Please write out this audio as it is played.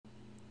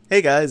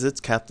Hey guys, it's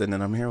Captain,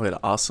 and I'm here with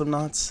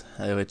Awesomenauts,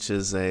 which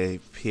is a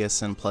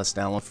PSN Plus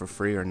download for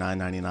free or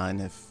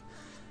 $9.99 if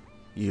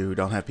you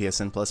don't have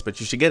PSN Plus, but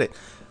you should get it.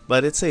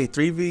 But it's a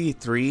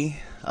 3v3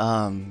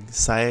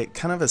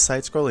 kind of a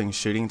side-scrolling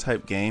shooting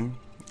type game.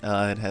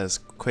 It has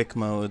quick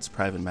modes,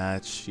 private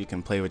match. You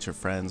can play with your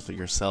friends, with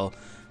yourself,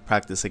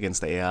 practice against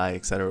the AI,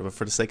 etc. But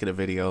for the sake of the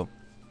video,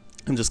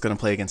 I'm just gonna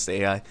play against the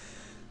AI.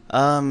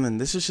 And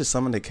this is just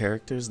some of the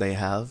characters they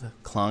have.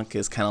 Clunk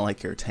is kind of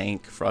like your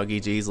tank. Froggy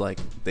G's like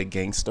the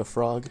gangsta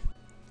frog.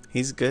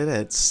 He's good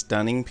at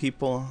stunning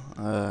people.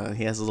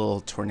 He has a little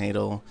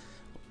tornado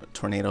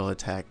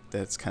attack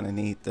that's kind of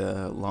neat.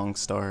 The Long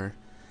Star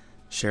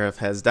Sheriff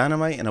has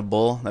dynamite and a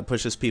bull that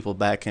pushes people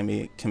back. Can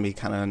be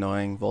kind of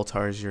annoying.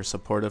 Voltar is your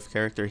supportive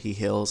character. He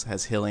heals,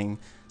 has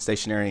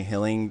stationary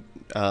healing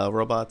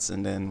robots,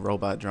 and then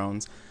robot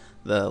drones.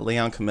 The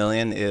Leon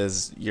Chameleon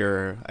is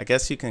your, I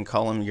guess you can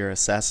call him your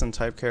assassin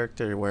type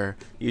character, where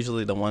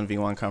usually the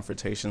 1v1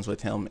 confrontations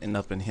with him end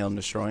up in him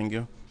destroying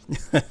you.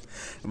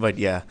 But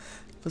yeah.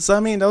 So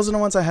I mean, those are the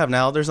ones I have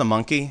now. There's a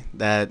monkey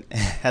that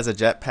has a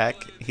jetpack.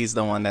 He's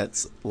the one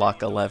that's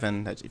lock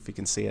 11, if you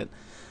can see it.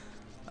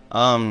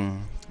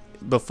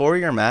 Before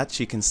your match,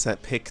 you can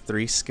pick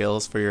 3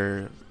 skills for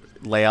your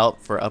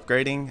layout for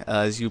upgrading.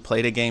 As you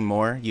play the game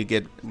more, you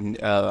get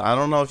I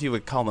don't know if you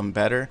would call them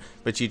better,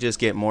 but you just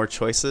get more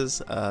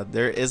choices.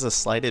 There is a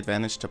slight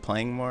advantage to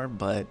playing more,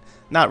 but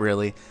not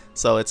really,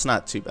 so it's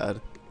not too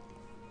bad.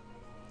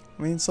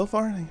 I mean, so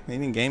far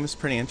the game is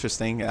pretty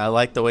interesting. I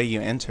like the way you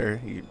enter.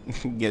 You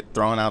get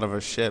thrown out of a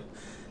ship.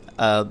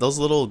 Those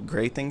little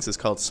gray things is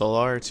called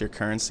solar. It's your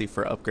currency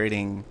for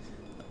upgrading,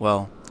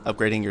 well,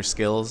 upgrading your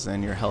skills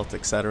and your health,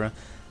 etc.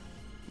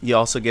 You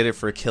also get it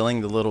for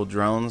killing the little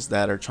drones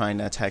that are trying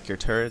to attack your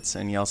turrets,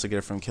 and you also get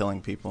it from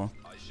killing people.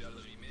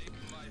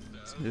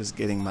 So just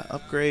getting my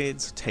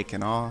upgrades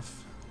taken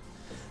off.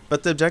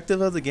 But the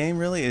objective of the game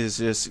really is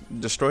just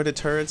destroy the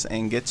turrets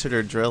and get to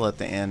their drill at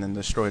the end and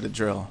destroy the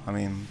drill. I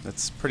mean,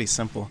 that's pretty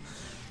simple.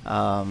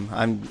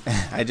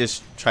 I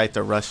just tried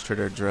to rush to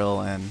their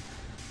drill, and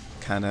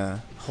kind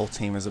of whole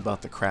team is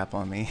about to crap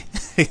on me.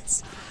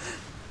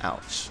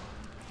 Ouch.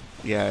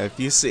 Yeah, if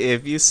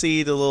you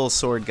see the little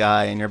sword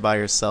guy and you're by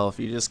yourself,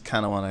 you just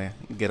kind of want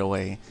to get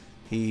away.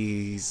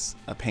 He's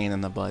a pain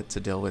in the butt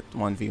to deal with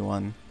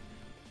 1v1.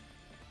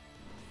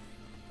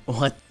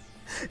 What?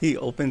 He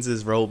opens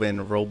his robe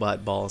and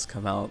robot balls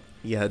come out.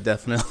 Yeah,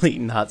 definitely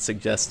not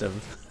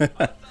suggestive.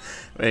 But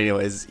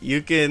anyways,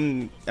 you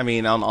can, I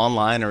mean, on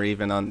online or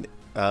even on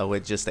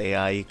with just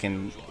AI, you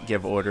can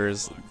give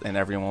orders and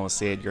everyone will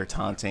see it. You're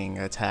taunting,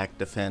 attack,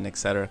 defend,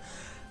 etc.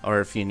 Or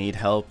if you need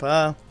help.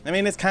 I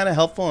mean, it's kind of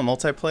helpful in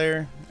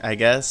multiplayer, I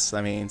guess.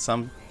 I mean,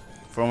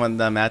 from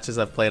the matches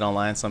I've played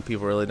online, some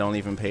people really don't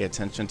even pay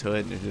attention to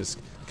it. They're just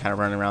kind of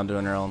running around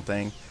doing their own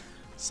thing.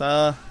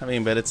 So, I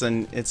mean, but it's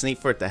neat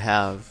for it to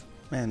have.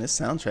 Man, this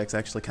soundtrack's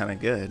actually kind of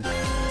good.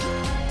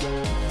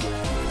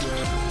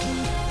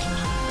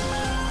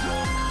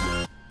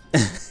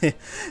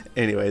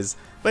 Anyways,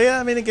 but yeah,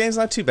 I mean, the game's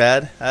not too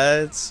bad.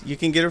 You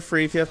can get it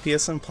free if you have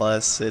PSN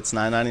Plus. It's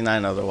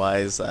 $9.99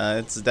 otherwise.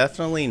 It's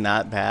definitely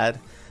not bad.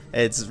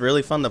 It's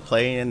really fun to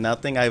play, and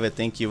nothing I would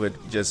think you would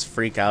just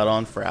freak out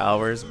on for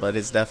hours, but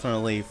it's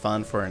definitely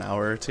fun for an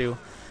hour or two.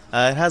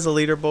 It has a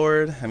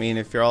leaderboard. I mean,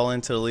 if you're all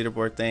into the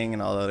leaderboard thing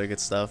and all the other good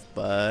stuff,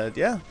 but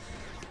yeah.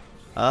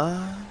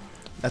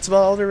 That's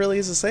about all there really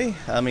is to say.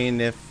 I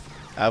mean,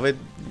 I would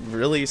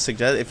really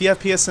suggest, if you have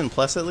PSN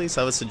Plus at least,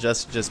 I would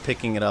suggest just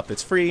picking it up.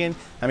 It's free, and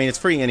I mean, it's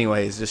free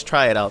anyways. Just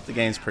try it out. The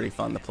game's pretty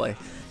fun to play.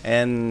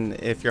 And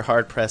if you're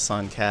hard pressed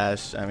on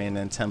cash, I mean,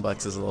 then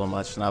 $10 is a little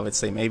much, and I would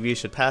say maybe you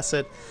should pass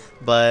it.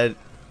 But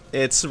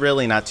it's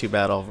really not too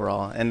bad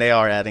overall, and they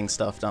are adding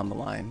stuff down the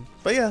line.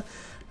 But yeah,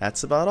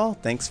 that's about all.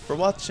 Thanks for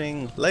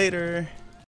watching. Later.